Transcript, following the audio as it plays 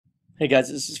Hey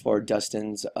guys, this is for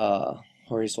Dustin's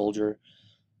Jorge Soldier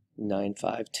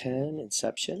 9510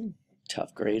 Inception.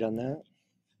 Tough grade on that.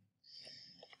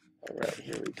 Alright,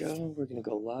 here we go. We're going to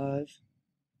go live.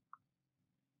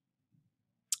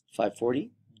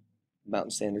 5:40 Mountain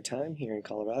Standard Time here in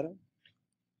Colorado.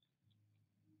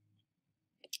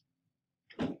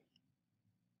 Here's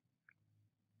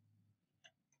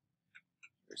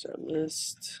our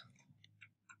list.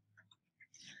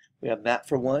 We have Matt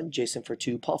for 1, Jason for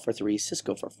 2, Paul for 3,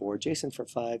 Cisco for 4, Jason for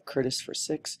 5, Curtis for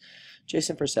 6,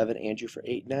 Jason for 7, Andrew for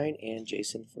 8, 9, and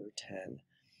Jason for 10.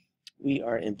 We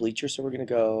are in bleacher, so we're gonna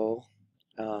go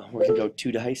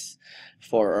 2 dice,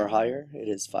 4 or higher. It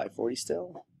is 540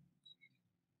 still.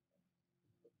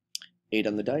 8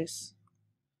 on the dice.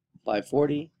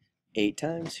 540, 8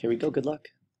 times. Here we go. Good luck.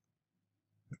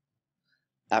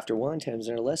 After 1, 10 is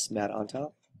in our list. Matt on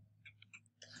top.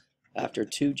 After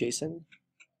 2, Jason.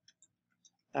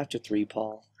 After 3,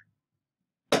 Paul.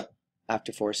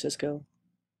 After 4, Cisco.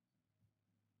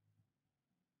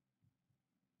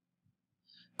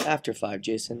 After 5,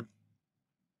 Jason.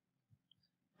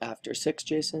 After 6,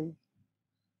 Jason.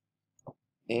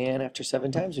 And after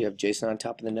 7 times, we have Jason on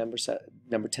top of the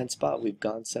number 10 spot. We've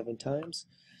gone 7 times.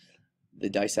 The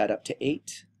dice add up to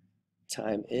 8.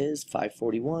 Time is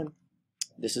 5:41.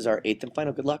 This is our 8th and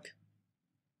final. Good luck.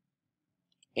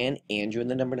 And Andrew in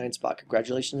the number 9 spot.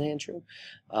 Congratulations, Andrew.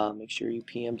 Make sure you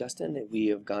PM Dustin. We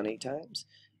have gone 8 times.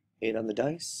 8 on the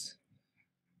dice.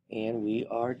 And we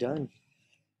are done.